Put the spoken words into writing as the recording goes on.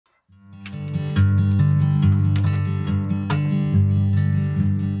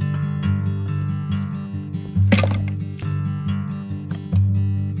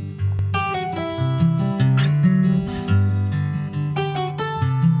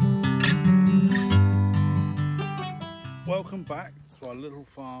Welcome back to our little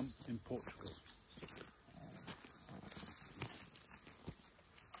farm in Portugal.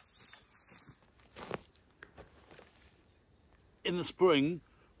 In the spring,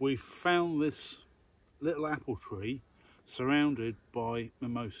 we found this little apple tree surrounded by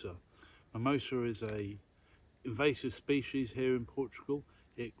mimosa. Mimosa is a invasive species here in Portugal.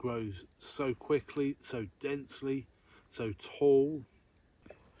 It grows so quickly, so densely, so tall.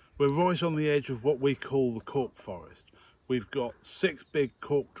 We're right on the edge of what we call the cork forest. We've got 6 big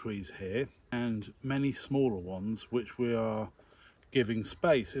cork trees here and many smaller ones which we are giving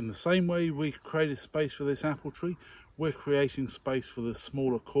space. In the same way we created space for this apple tree, we're creating space for the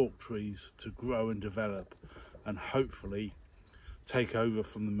smaller cork trees to grow and develop and hopefully take over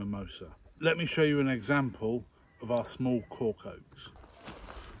from the mimosa. Let me show you an example of our small cork oaks.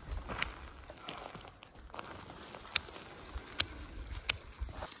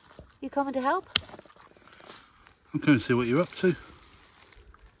 You coming to help? I'm going to see what you're up to.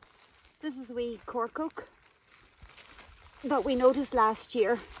 This is a wee cork oak that we noticed last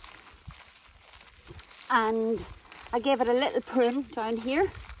year, and I gave it a little prune down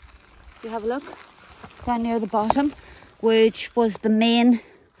here. You have a look down near the bottom, which was the main,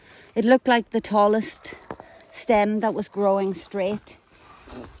 it looked like the tallest stem that was growing straight,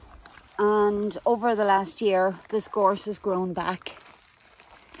 and over the last year this gorse has grown back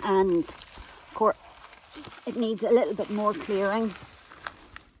and it needs a little bit more clearing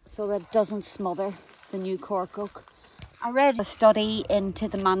so that it doesn't smother the new cork oak. I read a study into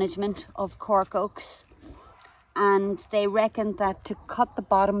the management of cork oaks, and they reckoned that to cut the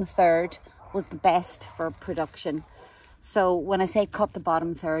bottom third was the best for production. So when I say cut the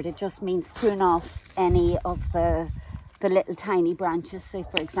bottom third, it just means prune off any of the little tiny branches. So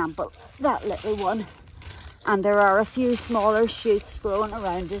for example, that little one. And there are a few smaller shoots growing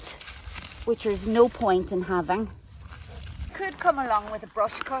around it, which there's no point in having. Could come along with a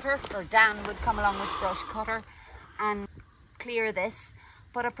brush cutter, or Dan would come along with a brush cutter and clear this,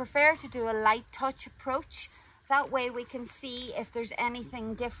 but I prefer to do a light touch approach. That way we can see if there's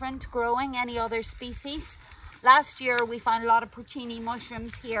anything different growing, any other species. Last year we found a lot of porcini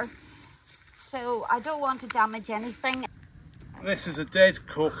mushrooms here, so I don't want to damage anything. This is a dead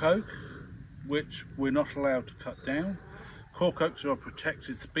cork oak, which we're not allowed to cut down. Cork oaks are a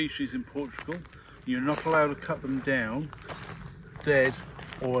protected species in Portugal. You're not allowed to cut them down, dead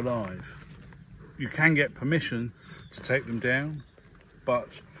or alive. You can get permission to take them down, but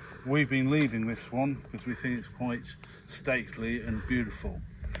we've been leaving this one because we think it's quite stately and beautiful.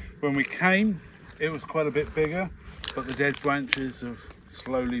 When we came, it was quite a bit bigger, but the dead branches have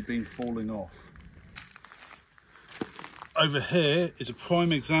slowly been falling off. Over here is a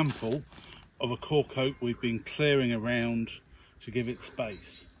prime example of a cork oak we've been clearing around to give it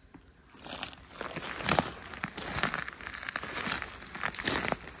space.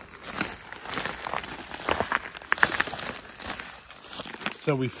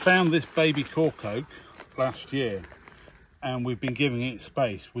 So we found this baby cork oak last year and we've been giving it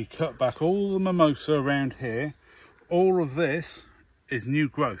space. We cut back all the mimosa around here. All of this is new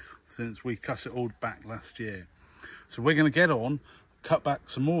growth since we cut it all back last year. So we're going to get on, cut back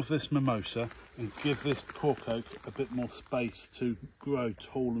some more of this mimosa and give this cork oak a bit more space to grow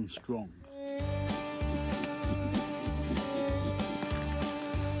tall and strong.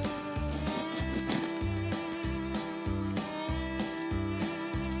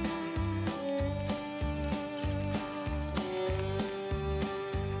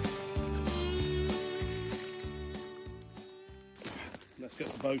 Let's get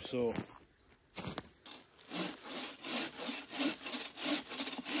the bow saw.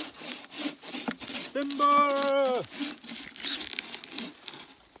 Timber!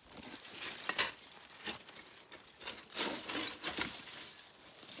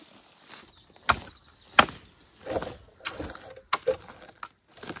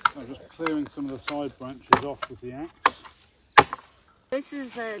 I'm just clearing some of the side branches off with the axe. This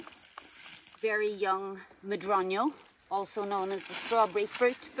is a very young madroño, also known as the strawberry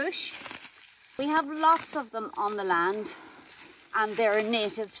fruit bush. We have lots of them on the land and they're a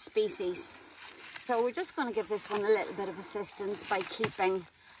native species. So we're just going to give this one a little bit of assistance by keeping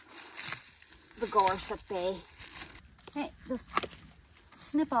the gorse at bay. Okay, just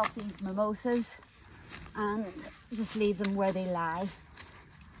snip off these mimosas and just leave them where they lie.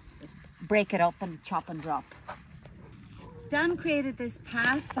 Just break it up and chop and drop. Dan created this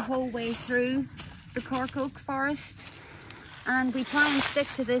path the whole way through the cork oak forest, and we try and stick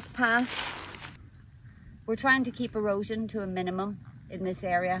to this path. We're trying to keep erosion to a minimum in this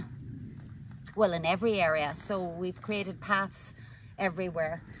area. Well, in every area, so we've created paths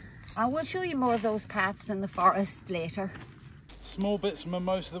everywhere. I will show you more of those paths in the forest later. Small bits of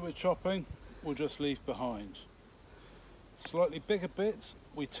mimosa that we're chopping, we'll just leave behind. Slightly bigger bits,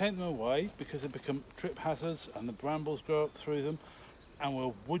 we take them away because they become trip hazards and the brambles grow up through them, and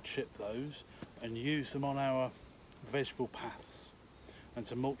we'll wood chip those and use them on our vegetable paths and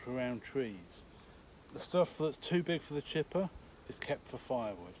to mulch around trees. The stuff that's too big for the chipper is kept for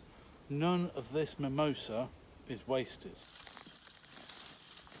firewood. None of this mimosa is wasted.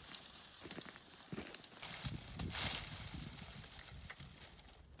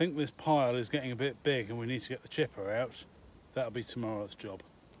 I think this pile is getting a bit big and we need to get the chipper out. That'll be tomorrow's job.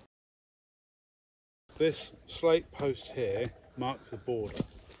 This slate post here marks the border,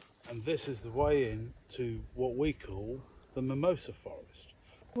 and this is the way in to what we call the mimosa forest.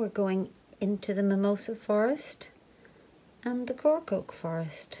 We're going into the mimosa forest and the cork oak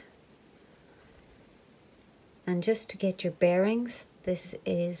forest. And just to get your bearings, this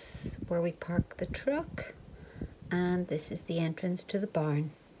is where we park the truck, and this is the entrance to the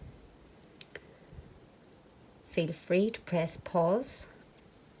barn. Feel free to press pause.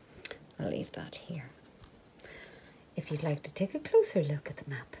 I'll leave that here if you'd like to take a closer look at the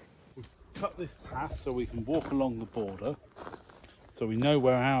map. We've cut this path so we can walk along the border, so we know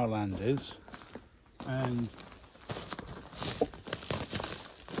where our land is, and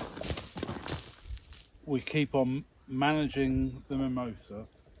we keep on managing the mimosa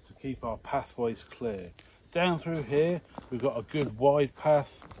to keep our pathways clear. Down through here we've got a good wide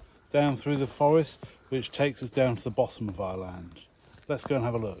path down through the forest which takes us down to the bottom of our land. Let's go and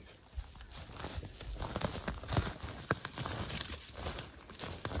have a look.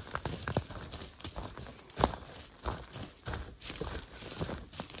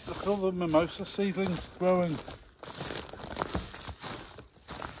 Look at all the mimosa seedlings growing.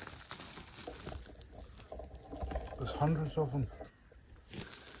 There's hundreds of them.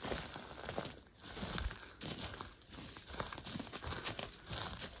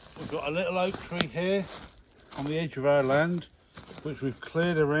 We've got a little oak tree here on the edge of our land, which we've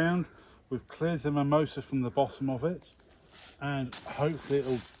cleared around. We've cleared the mimosa from the bottom of it, and hopefully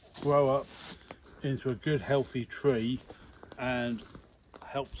it'll grow up into a good healthy tree and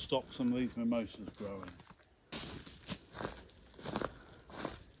help stop some of these mimosas growing.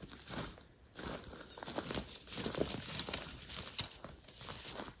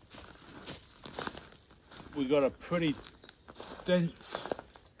 We've got a pretty dense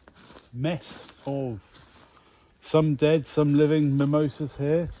mess of some dead, some living mimosas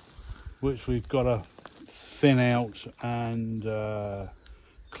here, which we've got to thin out and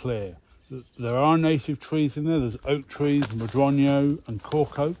clear. There are native trees in there. There's oak trees, madroño and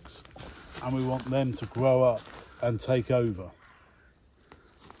cork oaks, and we want them to grow up and take over.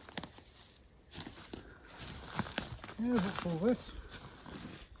 Yeah, what's all this?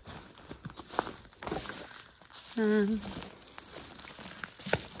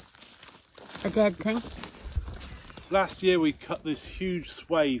 A dead thing. Last year we cut this huge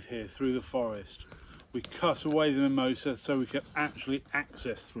swathe here through the forest. We cut away the mimosa so we could actually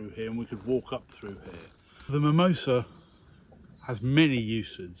access through here and we could walk up through here. The mimosa has many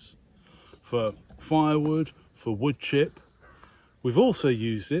uses for firewood, for wood chip. We've also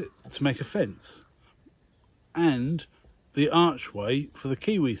used it to make a fence and the archway for the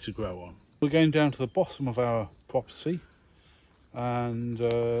kiwis to grow on. We're going down to the bottom of our property, and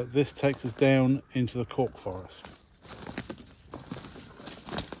this takes us down into the cork forest.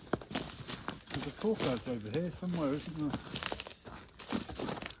 There's a cork oak over here somewhere, isn't there?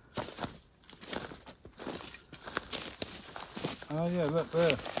 Oh yeah, look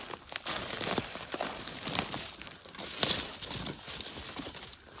there.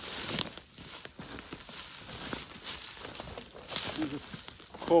 There's a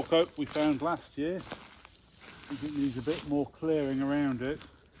cork oak we found last year. I think it needs a bit more clearing around it.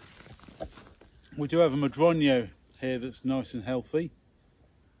 We do have a madroño here that's nice and healthy,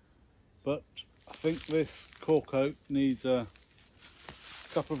 but I think this cork oak needs a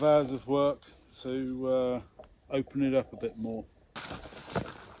couple of hours of work to open it up a bit more.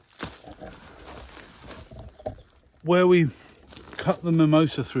 Where we cut the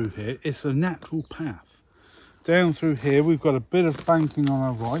mimosa through here, it's a natural path. Down through here we've got a bit of banking on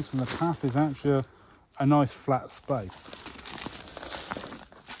our right, and the path is actually a nice flat space.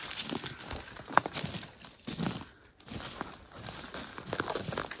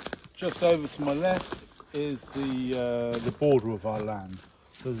 Just over to my left is the border of our land.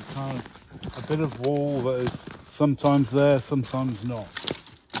 There's kind of a bit of wall that is sometimes there, sometimes not.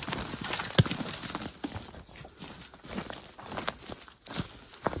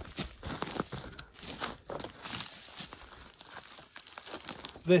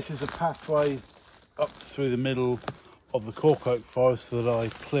 This is a pathway up through the middle of the Cork Oak forest that I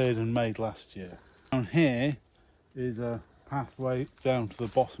cleared and made last year. Down here is a pathway down to the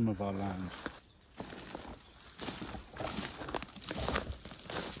bottom of our land.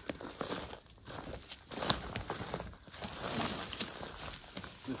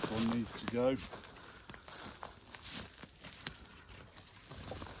 This one needs to go.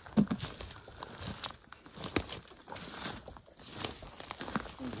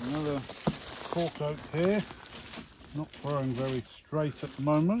 There's another cork oak here, not growing very straight at the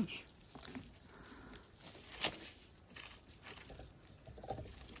moment.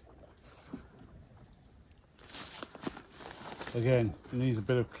 Again, it needs a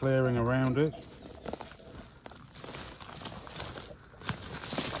bit of clearing around it.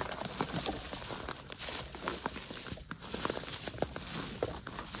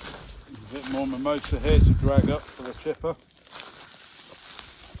 A bit more mimosa here to drag up for the chipper.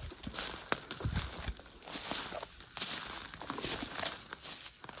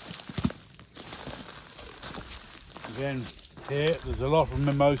 Again, here there's a lot of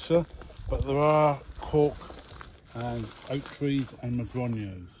mimosa, but there are cork and oak trees and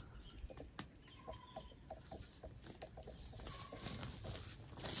madroños.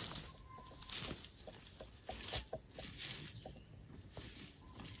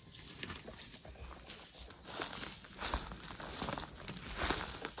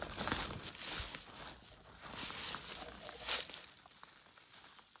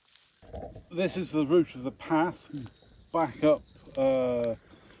 This is the route of the path, back up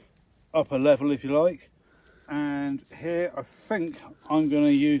upper level if you like. And here I think I'm going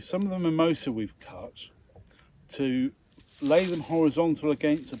to use some of the mimosa we've cut to lay them horizontal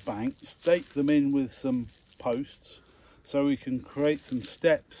against a bank, stake them in with some posts so we can create some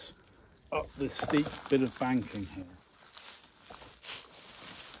steps up this steep bit of banking here.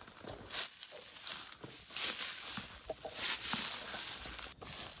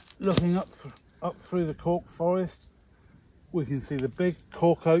 Looking up through the cork forest, we can see the big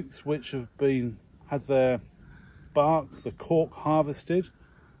cork oaks which have had their bark, the cork, harvested.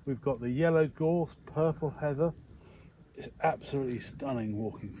 We've got the yellow gorse, purple heather. It's absolutely stunning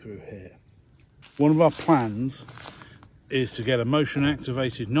walking through here. One of our plans is to get a motion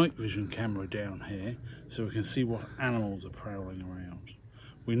activated night vision camera down here so we can see what animals are prowling around.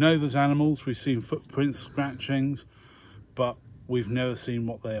 We know there's animals, we've seen footprints, scratchings, but we've never seen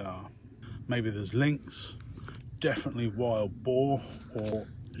what they are. Maybe there's lynx, definitely wild boar, or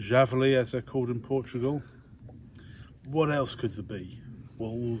javali as they're called in Portugal. What else could there be?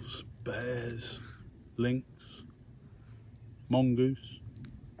 Wolves, bears, lynx, mongoose,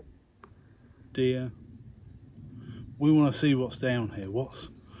 deer. We want to see what's down here.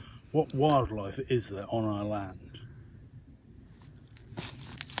 What wildlife is there on our land?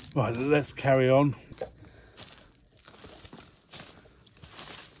 Right, let's carry on.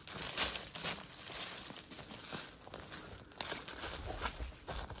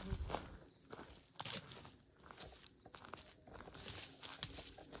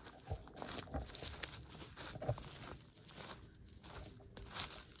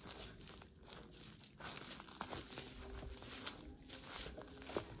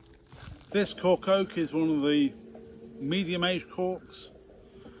 This cork oak is one of the medium-aged corks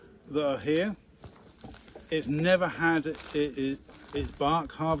that are here. It's never had its bark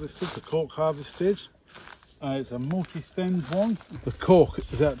harvested, the cork harvested. It's a multi-stemmed one. The cork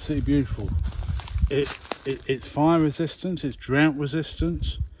is absolutely beautiful. It's fire resistant, it's drought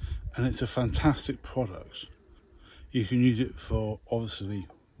resistant, and it's a fantastic product. You can use it for, obviously,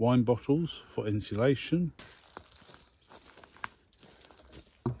 wine bottles, for insulation.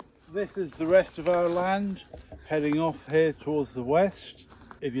 This is the rest of our land, heading off here towards the west.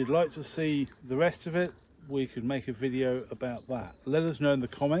 If you'd like to see the rest of it, we could make a video about that. Let us know in the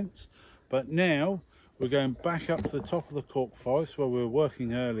comments. But now we're going back up to the top of the cork forest where we were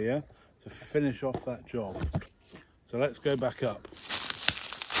working earlier to finish off that job. So let's go back up.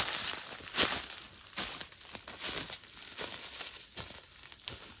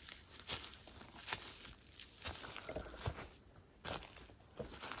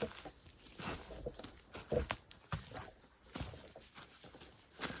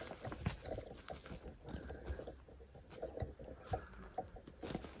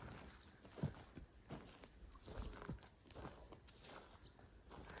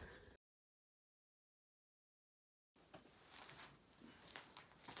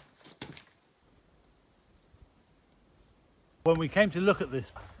 When we came to look at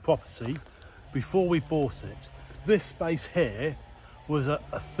this property, before we bought it, this space here was a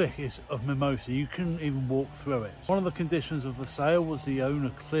thicket of mimosa. You couldn't even walk through it. One of the conditions of the sale was the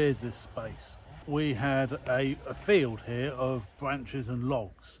owner cleared this space. we had a field here of branches and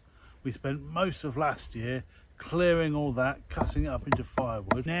logs. We spent most of last year clearing all that, cutting it up into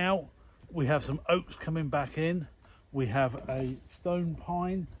firewood. Now we have some oaks coming back in, we have a stone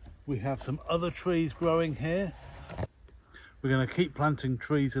pine, we have some other trees growing here. We're going to keep planting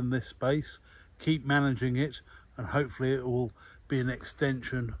trees in this space, keep managing it, and hopefully it will be an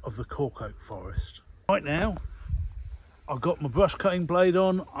extension of the cork oak forest. Right now I've got my brush cutting blade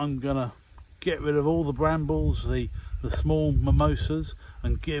on. I'm going to get rid of all the brambles, the small mimosas,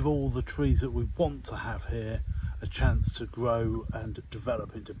 and give all the trees that we want to have here a chance to grow and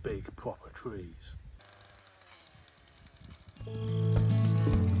develop into big proper trees.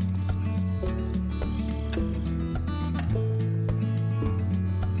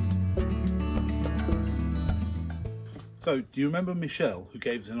 So, do you remember Michelle, who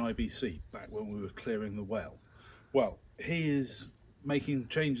gave us an IBC back when we were clearing the well? Well, he is making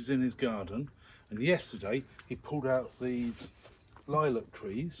changes in his garden, and yesterday he pulled out these lilac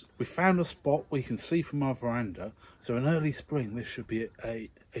trees. We found a spot we can see from our veranda, so in early spring this should be a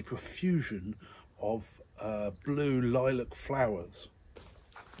profusion of blue lilac flowers.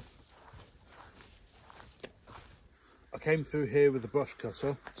 I came through here with the brush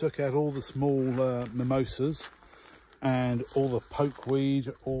cutter, took out all the small mimosas and all the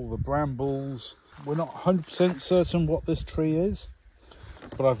pokeweed, all the brambles. We're not 100% certain what this tree is,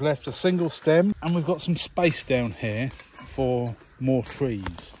 but I've left a single stem, and we've got some space down here for more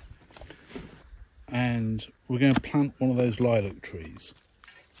trees. And we're going to plant one of those lilac trees.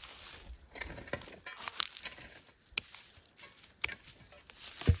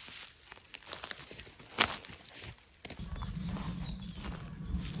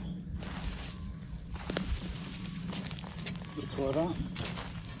 Looks like that.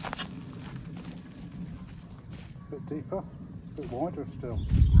 A bit deeper, a bit wider still.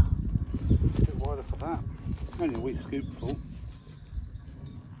 A bit wider for that. Only a wee scoopful.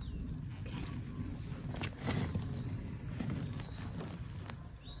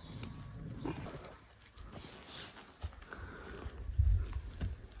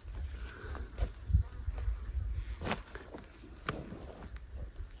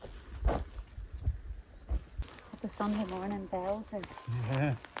 The Sunday morning bells are...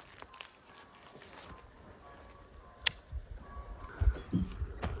 Yeah.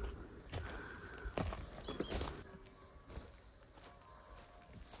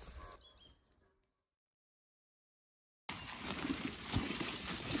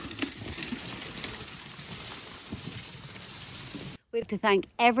 We have to thank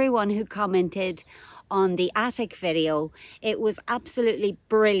everyone who commented on the attic video. It was absolutely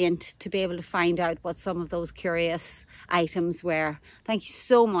brilliant to be able to find out what some of those curious items were. Thank you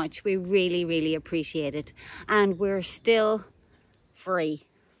so much. We really, really appreciate it. And we're still free.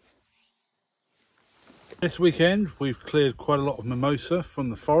 This weekend we've cleared quite a lot of mimosa from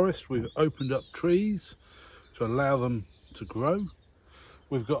the forest. We've opened up trees to allow them to grow.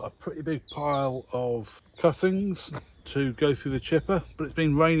 We've got a pretty big pile of cuttings to go through the chipper, but it's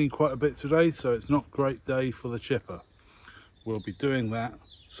been raining quite a bit today, so it's not a great day for the chipper. We'll be doing that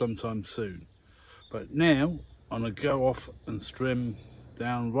sometime soon. But now I'm going to go off and trim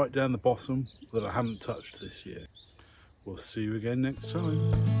right down the bottom that I haven't touched this year. We'll see you again next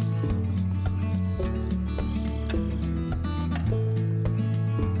time.